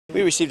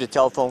We received a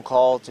telephone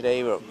call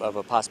today of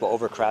a possible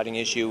overcrowding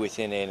issue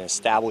within an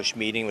established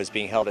meeting that was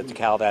being held at the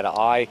Calavera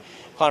I.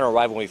 Upon our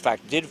arrival, we in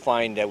fact did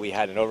find that we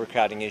had an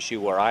overcrowding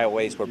issue where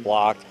aisleways were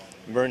blocked,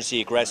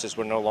 emergency egressors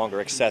were no longer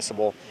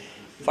accessible.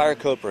 Fire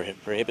code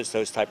prohibits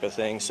those type of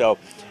things. So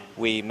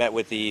we met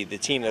with the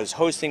team that was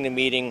hosting the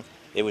meeting.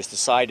 It was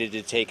decided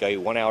to take a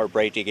 1-hour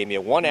break. They gave me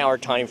a 1-hour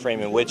time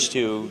frame in which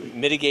to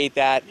mitigate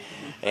that.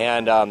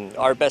 And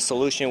our best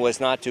solution was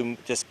not to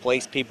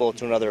displace people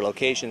to another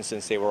location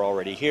since they were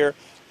already here.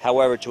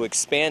 However, to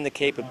expand the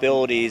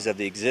capabilities of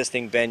the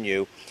existing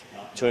venue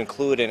to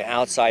include an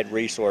outside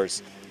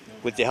resource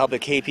with the help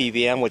of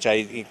KPVM, which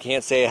I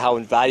can't say how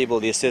invaluable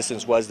the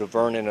assistance was to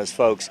Vern and those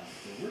folks,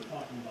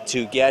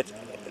 to get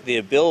the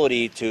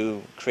ability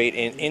to create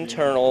an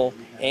internal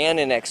and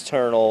an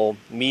external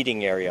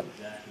meeting area.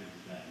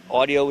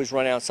 Audio was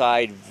run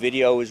outside,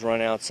 video was run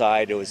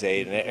outside. It was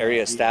an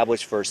area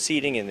established for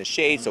seating in the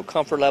shade, so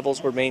comfort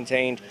levels were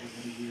maintained.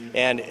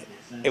 And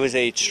it was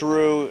a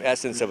true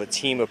essence of a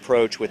team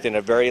approach within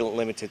a very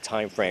limited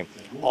time frame.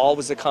 All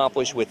was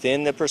accomplished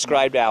within the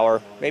prescribed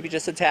hour, maybe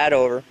just a tad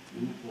over.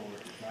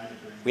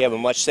 We have a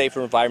much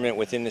safer environment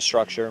within the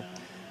structure.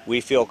 We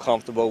feel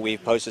comfortable.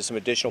 We've posted some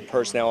additional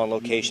personnel on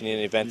location in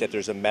the event that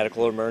there's a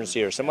medical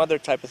emergency or some other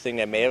type of thing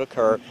that may have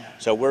occurred.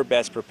 So we're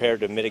best prepared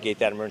to mitigate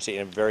that emergency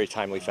in a very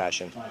timely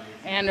fashion.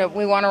 And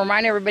we want to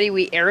remind everybody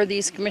we air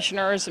these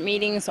commissioners'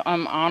 meetings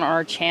on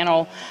our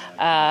channel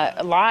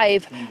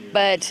live,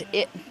 but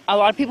a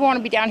lot of people want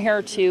to be down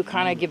here to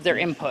kind of give their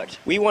input.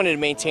 We wanted to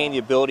maintain the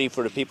ability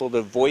for the people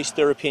to voice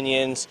their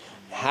opinions,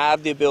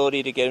 have the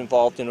ability to get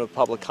involved in the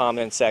public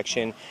comment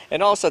section,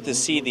 and also to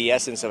see the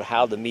essence of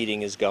how the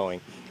meeting is going.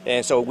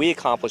 And so we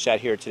accomplished that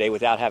here today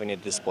without having to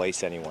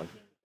displace anyone.